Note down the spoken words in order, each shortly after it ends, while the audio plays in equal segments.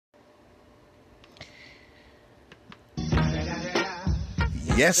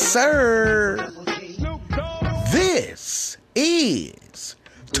Yes, sir. This is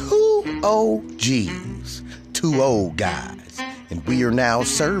Two OGs, Two Old Guys, and we are now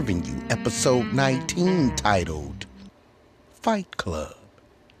serving you episode 19 titled Fight Club.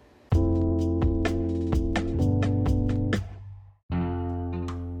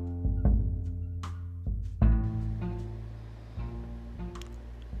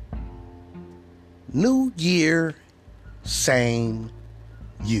 New year, same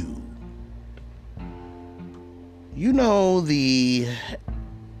you. You know the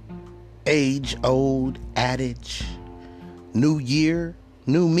age-old adage, new year,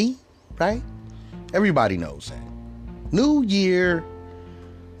 new me, right? Everybody knows that. New year,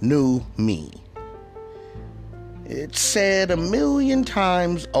 new me. It's said a million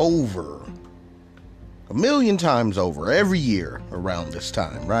times over every year around this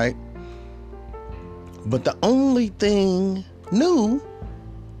time, right? But the only thing new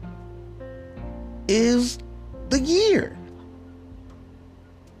is the year.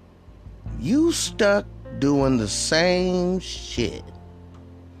 You stuck doing the same shit.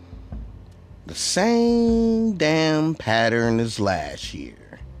 The same damn pattern as last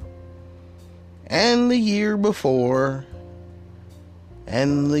year. And the year before.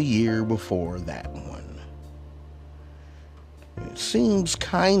 And the year before that one. It seems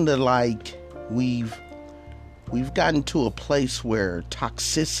kind of like we've gotten to a place where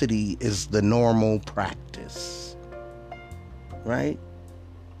toxicity is the normal practice, right?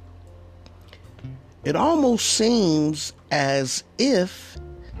 It almost seems as if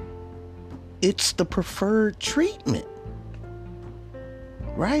it's the preferred treatment,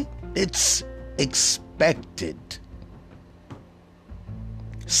 right? It's expected.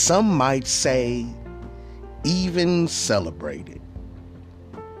 Some might say even celebrated.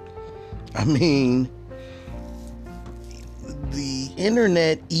 I mean, the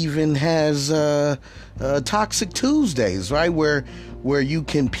internet even has Toxic Tuesdays, right? Where you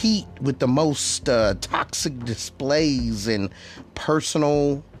compete with the most toxic displays and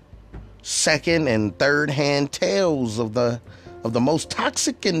personal second and third hand tales of the most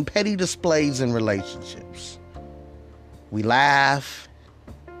toxic and petty displays in relationships. We laugh,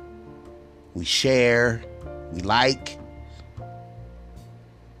 we share, we like,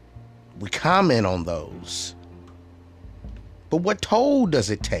 we comment on those. But what toll does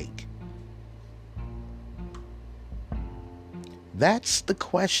it take? That's the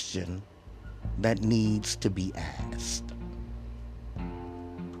question that needs to be asked.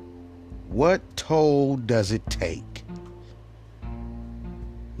 What toll does it take?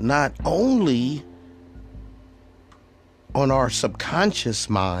 Not only on our subconscious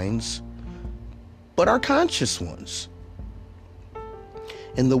minds, but our conscious ones.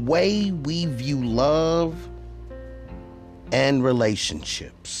 In the way we view love and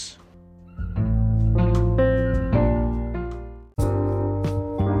relationships.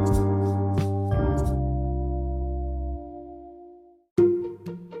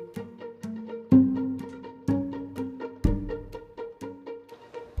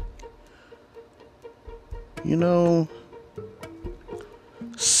 You know,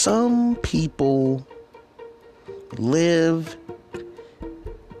 some people live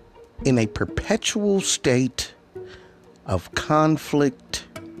in a perpetual state of conflict,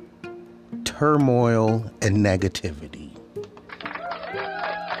 turmoil, and negativity.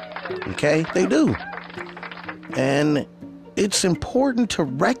 Okay? They do. And it's important to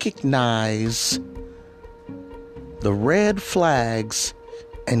recognize the red flags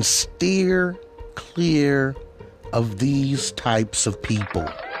and steer clear of these types of people.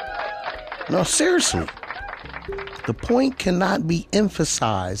 No, seriously. The point cannot be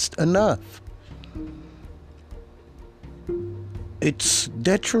emphasized enough. It's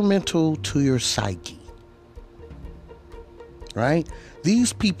detrimental to your psyche, right?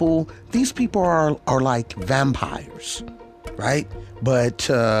 These people are like vampires, right? But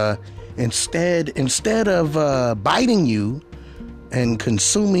instead of biting you and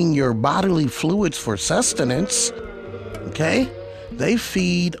consuming your bodily fluids for sustenance, okay, they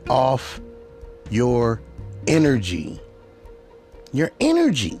feed off your energy. Your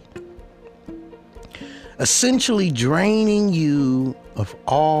energy. Essentially draining you of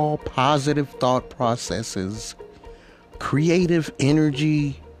all positive thought processes, creative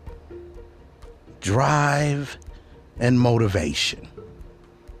energy, drive, and motivation.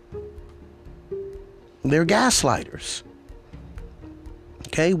 They're gaslighters,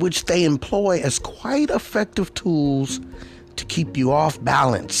 okay, which they employ as quite effective tools to keep you off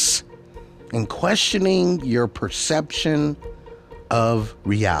balance and questioning your perception of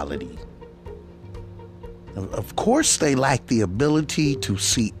reality. Of course, they lack the ability to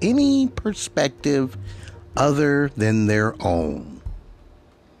see any perspective other than their own.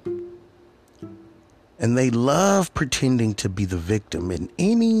 And they love pretending to be the victim in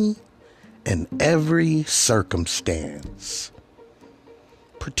any and every circumstance.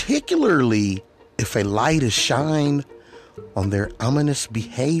 Particularly if a light is shined on their ominous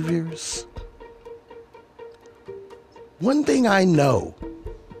behaviors. One thing I know,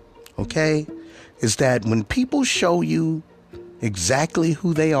 okay, is that when people show you exactly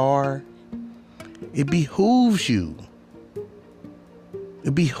who they are, it behooves you.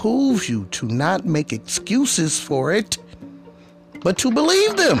 It behooves you to not make excuses for it, but to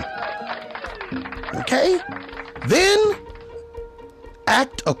believe them. Okay? Then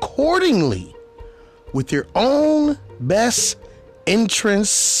act accordingly with your own best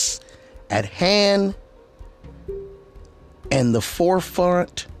interests at hand and the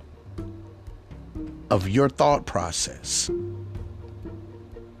forefront of your thought process.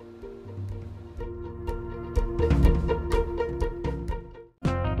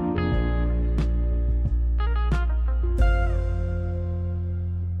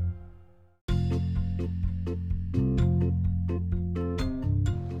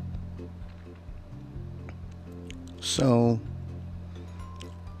 So,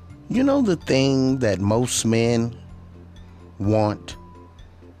 you know the thing that most men want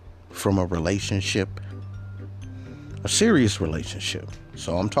from a relationship? A serious relationship.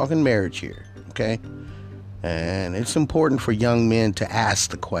 So I'm talking marriage here, okay? And it's important for young men to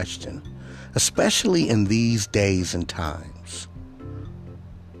ask the question, especially in these days and times.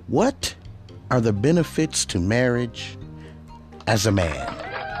 What are the benefits to marriage as a man?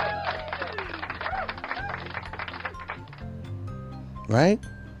 Right?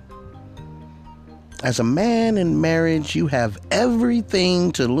 As a man in marriage, you have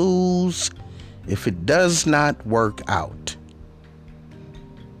everything to lose if it does not work out.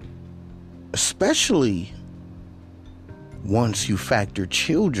 Especially once you factor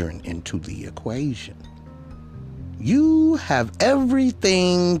children into the equation. You have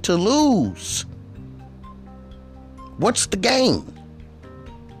everything to lose. What's the gain?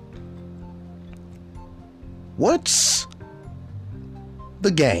 What's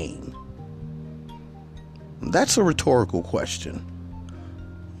the gain? That's a rhetorical question.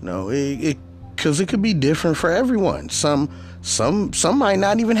 Because it could be different for everyone. Some might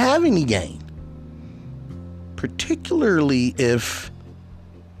not even have any gain. Particularly if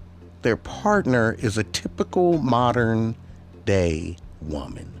their partner is a typical modern day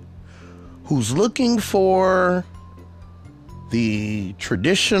woman who's looking for the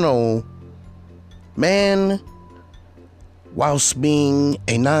traditional man whilst being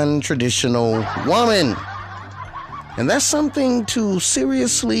a non-traditional woman. And that's something to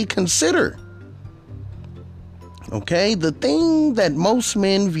seriously consider. Okay? The thing that most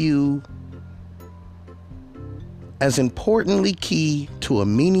men view as importantly key to a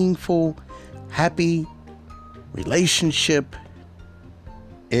meaningful, happy relationship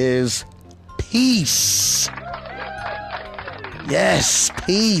is peace. Yes,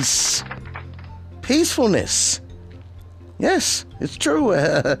 peace. Peacefulness. Yes, it's true.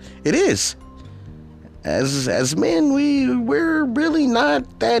 It is. As men, we're really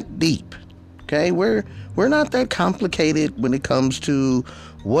not that deep. Okay, we're not that complicated when it comes to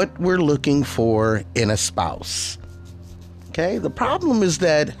what we're looking for in a spouse. Okay, the problem is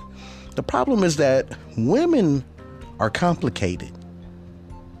that women are complicated.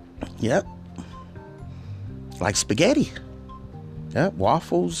 Yep, like spaghetti. Yep,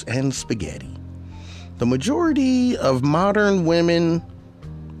 waffles and spaghetti. The majority of modern women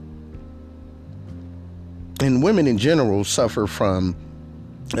and women in general suffer from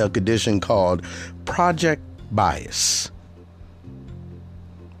a condition called project bias.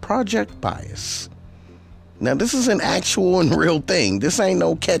 Project bias. Now, this is an actual and real thing. This ain't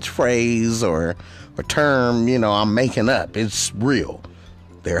no catchphrase or term, I'm making up. It's real.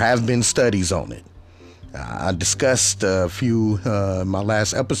 There have been studies on it. I discussed a few in my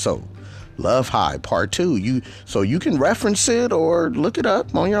last episode. Love High Part 2. So you can reference it or look it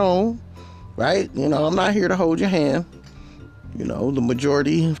up on your own, right? I'm not here to hold your hand. The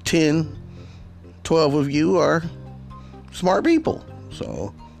majority of 10, 12 of you are smart people.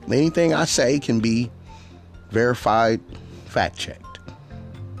 So anything I say can be verified, fact checked.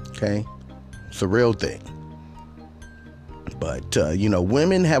 Okay? It's a real thing. But,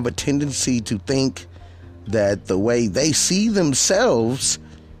 women have a tendency to think that the way they see themselves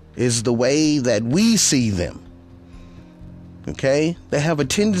is the way that we see them. Okay? They have a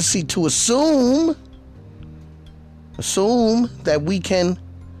tendency to assume that we can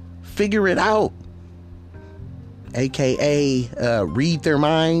figure it out. aka read their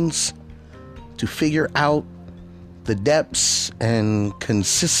minds, to figure out the depths and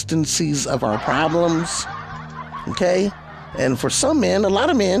consistencies of our problems. Okay? And for some men, a lot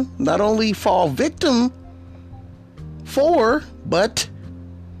of men, not only fall victim for, but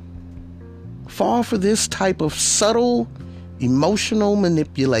fall for this type of subtle emotional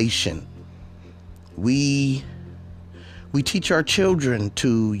manipulation. We teach our children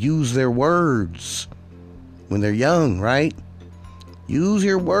to use their words when they're young, right? Use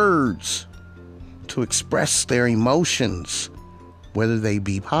your words to express their emotions, whether they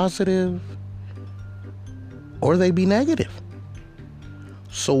be positive or they be negative.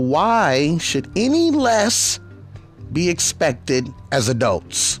 So why should any less be expected as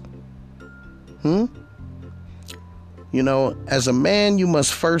adults? You know, as a man, you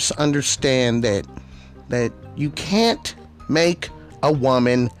must first understand that you can't make a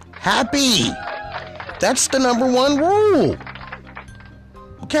woman happy. That's the number one rule.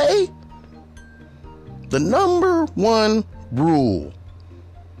 Okay? The number one rule.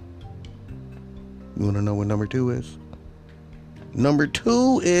 You want to know what number 2 is? Number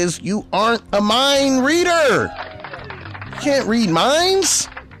 2 is you aren't a mind reader. You can't read minds.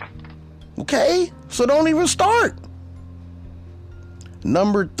 Okay? So don't even start.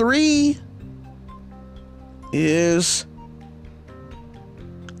 Number 3 is,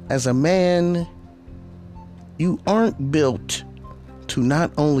 as a man, you aren't built to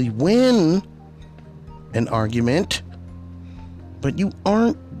not only win an argument, but you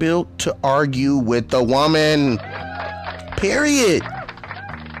aren't built to argue with the woman. Period.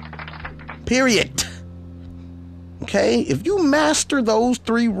 Okay? If you master those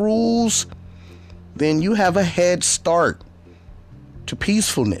 3 rules, then you have a head start to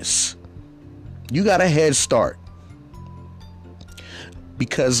peacefulness. You got a head start.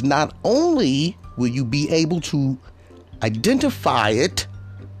 Because not only will you be able to identify it,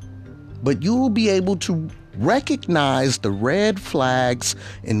 but you will be able to recognize the red flags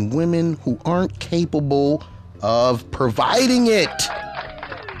in women who aren't capable of providing it.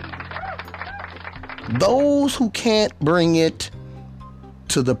 Those who can't bring it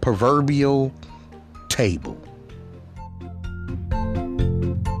to the proverbial table.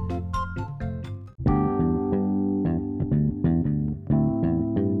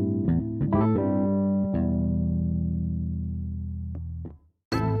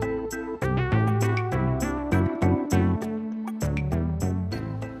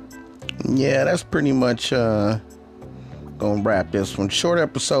 Yeah, that's pretty much gonna wrap this one. Short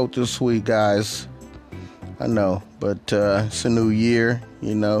episode this week, guys. I know, but it's a new year,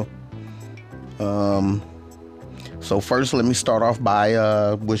 you know. So first, let me start off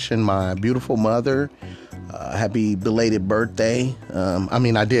by wishing my beautiful mother happy belated birthday.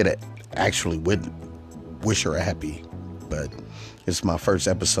 I did it. Actually, would wish her a happy, but it's my first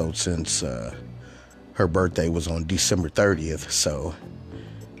episode since her birthday was on December 30th. So,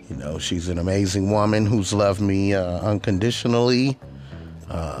 you know, she's an amazing woman who's loved me unconditionally.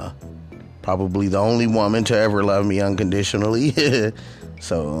 Probably the only woman to ever love me unconditionally.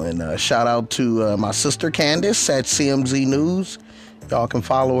 So, and shout out to my sister Candace at CMZ News. Y'all can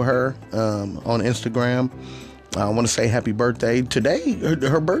follow her on Instagram. I want to say happy birthday. Today,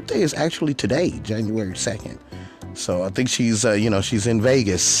 her birthday is actually today, January 2nd. So I think she's, she's in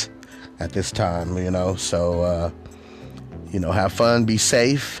Vegas at this time, you know. So, have fun, be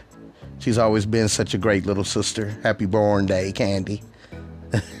safe. She's always been such a great little sister. Happy born day, Candy.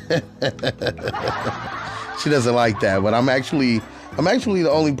 She doesn't like that, but I'm actually the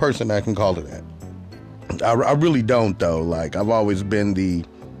only person that can call her that. I really don't, though. Like, I've always been the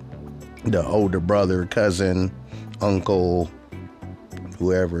older brother, cousin, uncle,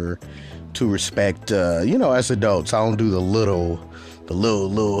 whoever, to respect, as adults. I don't do the little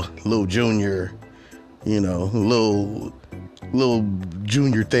junior, little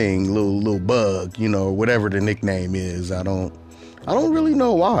junior thing, little bug, whatever the nickname is. I don't really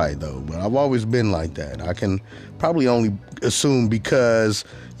know why, though, but I've always been like that. I can probably only assume because,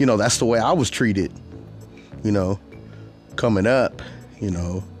 that's the way I was treated, coming up.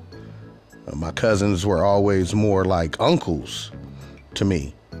 My cousins were always more like uncles to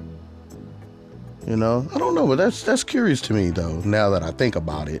me. I don't know, but that's curious to me, though, now that I think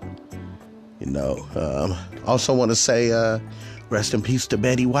about it. Also want to say rest in peace to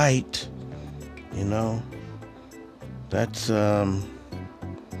Betty White. That's that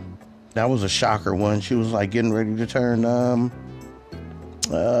was a shocker one. She was like getting ready to turn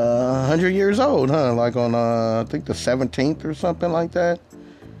 100 years old, huh? Like on I think the 17th or something like that.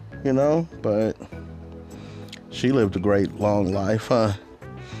 But she lived a great long life, huh?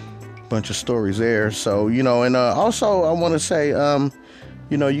 bunch of stories there. So, and also I want to say,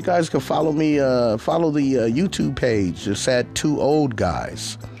 you guys can follow me, follow the YouTube page. It's at Two Old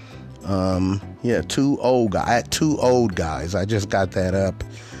Guys. Two Old Guys. I just got that up.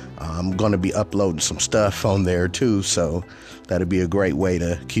 I'm going to be uploading some stuff on there too. So that'll be a great way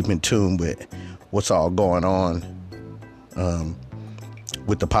to keep in tune with what's all going on,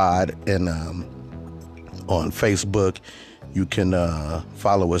 with the pod. And, on Facebook, you can,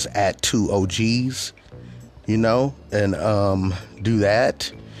 follow us at Two OGs, and, do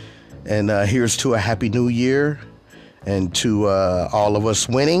that. And, here's to a happy new year and to, all of us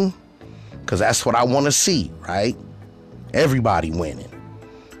winning. 'Cause that's what I want to see, right? Everybody winning.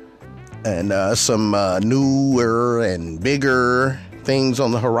 And some newer and bigger things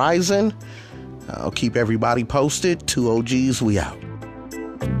on the horizon. I'll keep everybody posted. Two OGs, we out.